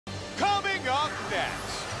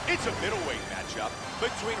It's a middleweight matchup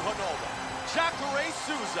between Ronaldo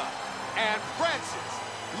Souza and Francis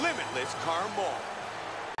Limitless Carmont.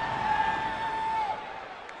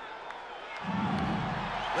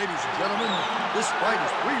 Ladies and gentlemen, this fight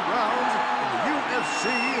is 3 rounds in the UFC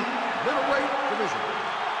middleweight division.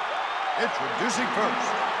 Introducing first,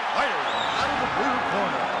 fighting out of the blue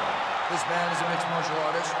corner. This man is a mixed martial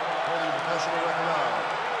artist, holding a professional record of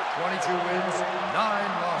 22 wins, 9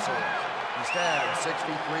 losses. He stands 6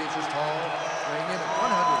 feet 3 inches tall, weighing in at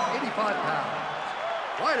 185 pounds.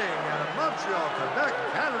 Fighting out of Montreal, Quebec,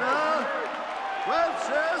 Canada,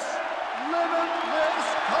 Francis Limitless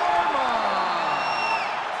Carmont.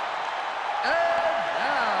 And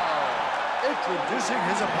now, introducing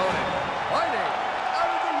his opponent, fighting out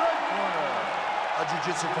of the red corner, a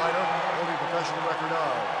jiu-jitsu fighter holding a professional record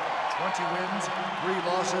of 20 wins, 3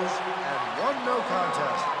 losses, and 1 no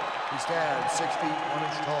contest. He stands 6 feet 1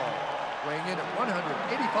 inch tall, weighing in at 185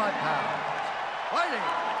 pounds. Fighting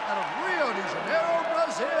out of Rio de Janeiro,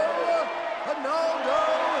 Brazil, Ronaldo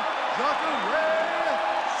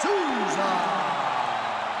Souza.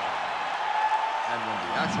 And when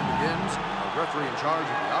the action begins, our referee in charge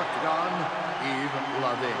of the octagon, Yves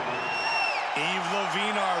Lavigne. Yves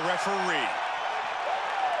Lavigne, our referee.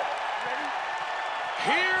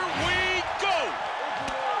 Here we go!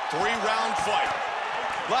 3-round fight.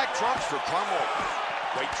 Black trunks for Carmont,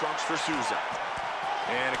 white trunks for Souza.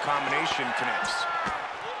 And a combination connects.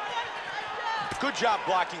 Good job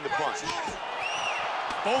blocking the punch.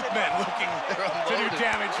 Both men looking to do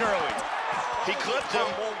damage early. He clipped him.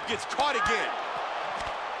 Carmont gets caught again.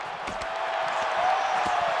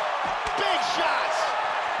 Big shots!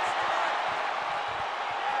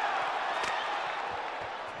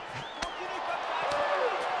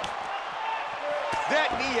 That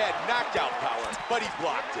knee had knockout power, but he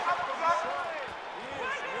blocked it.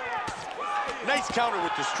 Nice counter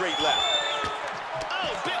with the straight left.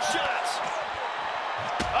 Oh, big shots.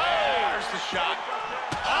 Oh, there's the shot.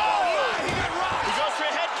 Oh, my, he got rocked. He goes for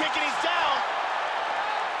a head kick and he's down.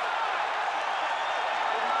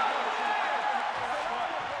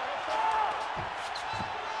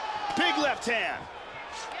 Big left hand.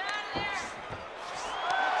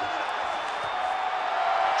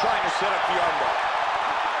 Trying to set up the armbar.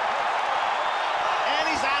 And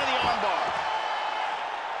he's out of the armbar.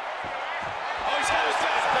 Oh, he's got his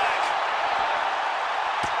face back.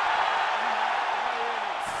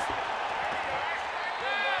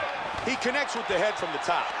 He connects with the head from the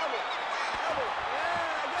top.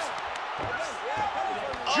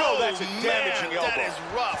 Joe, that's a damaging elbow. That is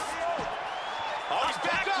rough. Oh, he's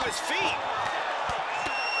back to his feet.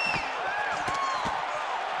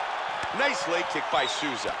 Nice leg kick by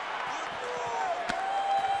Souza.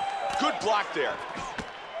 Good block there.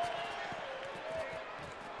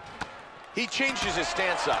 He changes his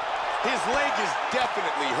stance up. His leg is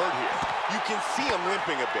definitely hurt here. You can see him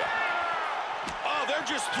limping a bit. Oh, they're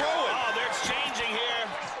just throwing. Oh, they're exchanging here.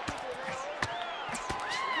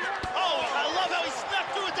 Oh, I love how he snuck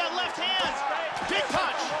through with that left hand. Big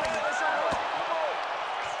punch.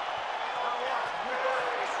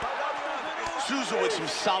 Souza with some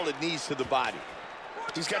solid knees to the body.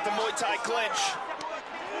 He's got the Muay Thai clinch.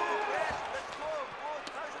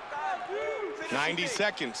 90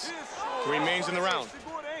 seconds remains in the round.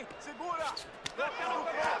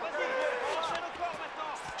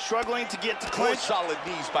 Struggling to get the Four clinch. solid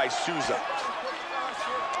knees by Souza.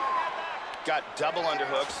 Got double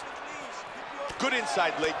underhooks. Good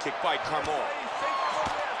inside leg kick by Carmont.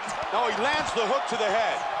 Now he lands the hook to the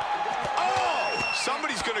head. Oh!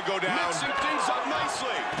 Somebody's gonna go down. Mixing things up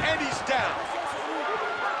nicely. And he's down.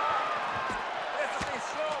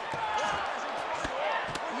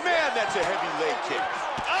 Man, that's a heavy leg kick.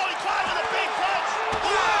 Oh, he caught with a big punch.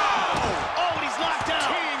 Wow! Oh, and he's knocked down.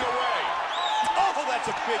 Teeing away. Oh, that's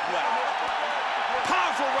a big left.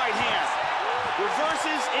 Powerful right hand.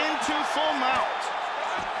 Reverses into full mount.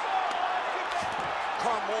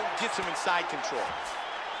 Carmont gets him inside control.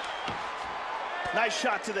 Nice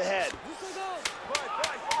shot to the head.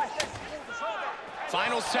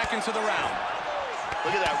 Final seconds of the round.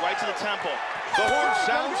 Look at that, right to the temple. The horn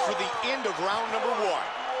sounds for the end of round number 1.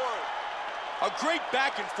 A great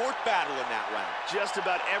back-and-forth battle in that round. Just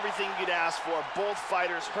about everything you'd ask for. Both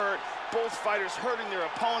fighters hurt. Both fighters hurting their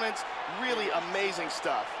opponents. Really amazing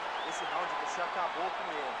stuff.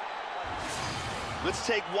 Let's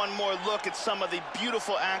take one more look at some of the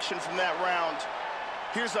beautiful action from that round.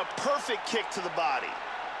 Here's a perfect kick to the body.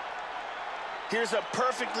 Here's a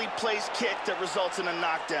perfectly placed kick that results in a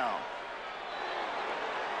knockdown.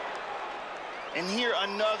 And here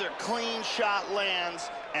another clean shot lands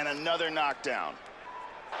and another knockdown.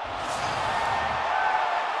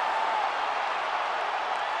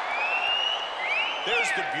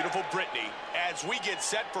 There's the beautiful Brittany as we get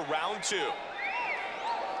set for round 2.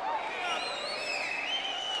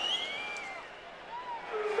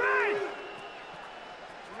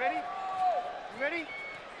 Ready?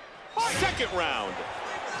 Second round.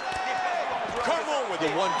 Carmont with the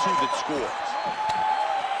 1-2 that scores.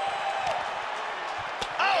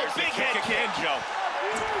 Oh, big head kick. Joe.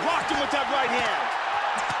 Rocked him with that right hand.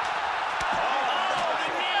 Oh, the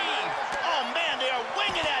knee. Oh, man, they are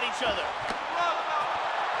winging at each other.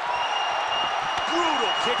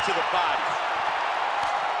 Brutal kick to the body.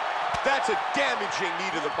 That's a damaging knee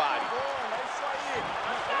to the body.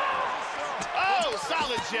 Oh,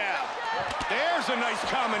 solid jab. There's a nice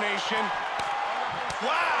combination.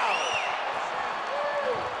 Wow.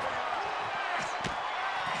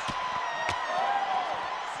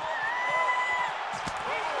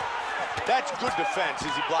 That's good defense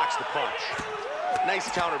as he blocks the punch.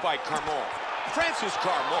 Nice counter by Carmont. Francis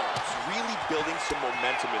Carmont's really building some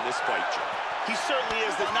momentum in this fight, Joe. He certainly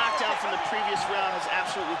is. The knockdown from the previous round has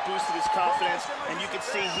absolutely boosted his confidence, and you can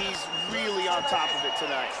see he's really on top of it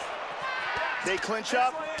tonight. They clinch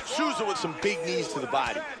up. Souza with some big knees to the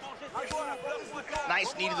body.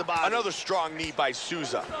 Nice knee to the body. Another strong knee by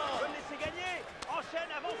Souza.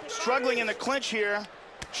 Struggling in the clinch here.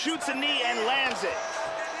 Shoots a knee and lands it.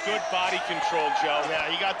 Good body control, Joe. Yeah,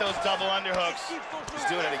 he got those double underhooks. He's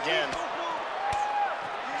doing it again.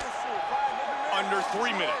 Under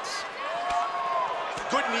 3 minutes.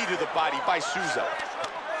 Good knee to the body by Souza.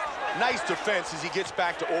 Nice defense as he gets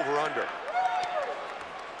back to over-under.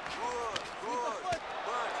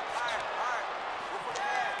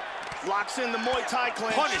 Locks in the Muay Thai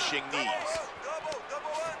clinch. Punishing knees.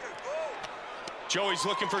 Joey's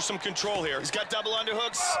looking for some control here. He's got double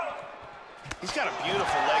underhooks. He's got a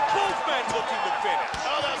beautiful leg kick. Both men looking to finish.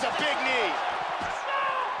 Oh, that was a big knee.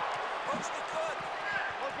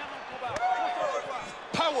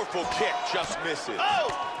 Powerful kick just misses. Oh,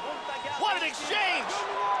 what an exchange.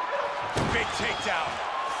 Big takedown.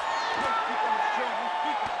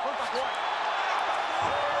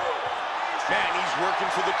 Man, he's working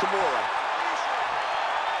for the Kimura.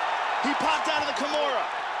 He popped out of the Kimura.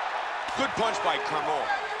 Good punch by Carmont.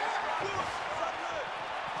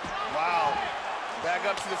 Wow. Back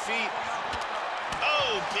up to the feet.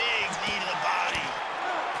 Oh, big knee to the body.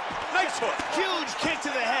 Nice hook. Huge kick to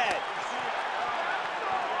the head.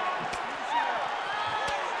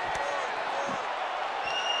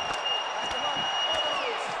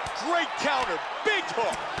 Great counter. Big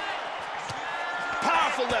hook.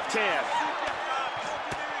 Powerful left hand.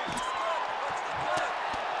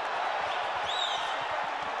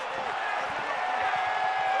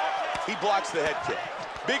 He blocks the head kick.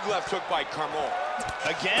 Big left hook by Carmont.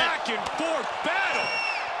 Again. Back and forth battle.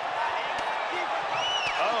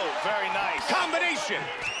 Oh, very nice. Combination.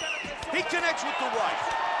 He connects with the right.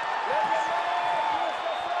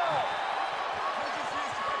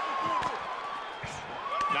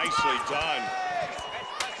 Nicely done.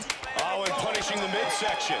 Oh, and punishing the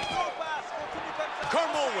midsection.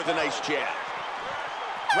 Carmont with a nice jab.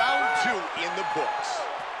 Round 2 in the books.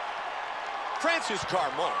 Francis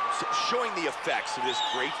Carmont showing the effects of this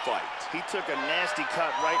great fight. He took a nasty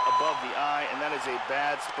cut right above the eye, and that is a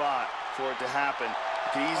bad spot for it to happen. It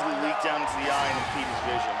could easily leak down into the eye and impede his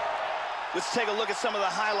vision. Let's take a look at some of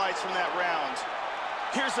the highlights from that round.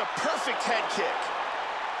 Here's a perfect head kick.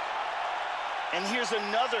 And here's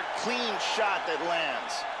another clean shot that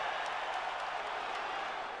lands.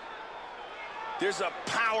 There's a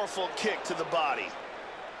powerful kick to the body.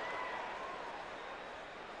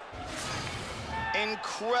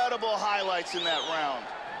 Incredible highlights in that round.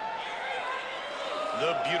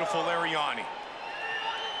 The beautiful Ariani.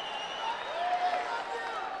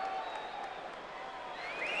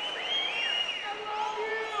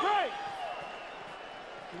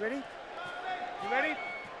 You ready? You ready?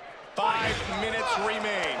 5 minutes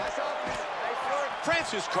remain.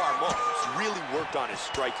 Francis Carmont's really worked on his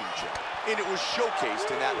striking, Joe, and it was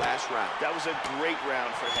showcased in that last round. That was a great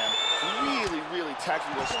round for him. Really, really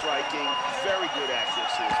technical striking. Very good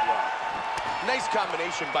accuracy as well. Nice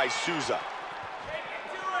combination by Souza.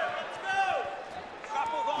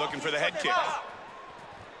 Looking for the head kick.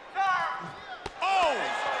 Oh!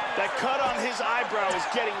 That cut on his eyebrow is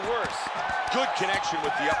getting worse. Good connection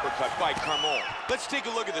with the uppercut by Carmont. Let's take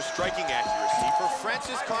a look at the striking accuracy for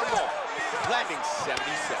Francis Carmont, landing 77%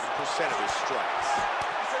 of his strikes.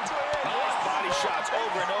 Body shots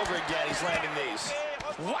over and over again. He's landing these.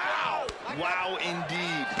 Wow! Wow,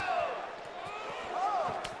 indeed.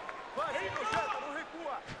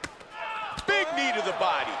 Big knee to the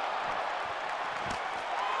body.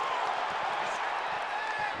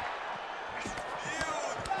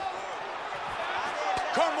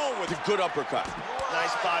 with a good uppercut.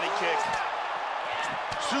 Nice body kick.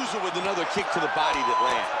 Souza with another kick to the body that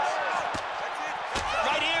lands.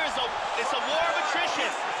 Right here is it's a war of attrition.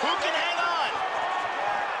 Who can hang on?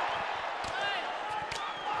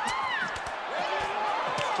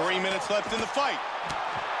 3 minutes left in the fight.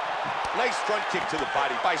 Nice front kick to the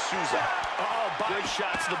body by Souza. Oh, good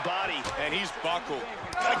shot to the body. And he's buckled.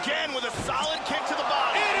 Again with a solid kick to the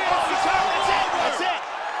body. It is! That's it! That's it!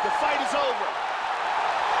 The fight is over.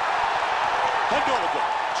 Ronaldo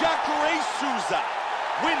Souza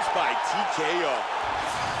wins by TKO.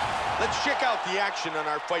 Let's check out the action on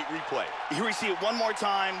our fight replay. Here we see it one more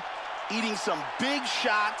time. Eating some big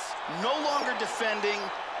shots, no longer defending.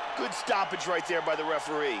 Good stoppage right there by the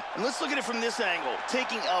referee. And let's look at it from this angle.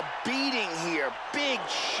 Taking a beating here, big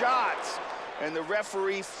shots, and the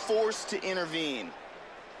referee forced to intervene.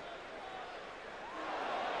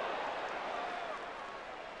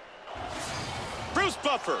 Bruce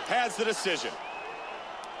Buffer has the decision.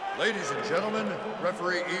 Ladies and gentlemen,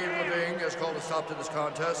 referee Yves Leving has called a stop to this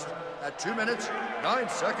contest at 2 minutes, 9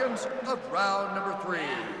 seconds of round number 3.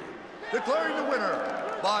 Declaring the winner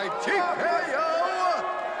by TKO,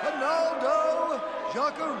 Ronaldo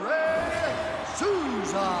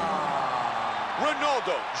Souza.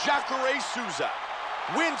 Ronaldo Souza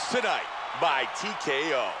wins tonight by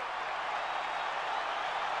TKO.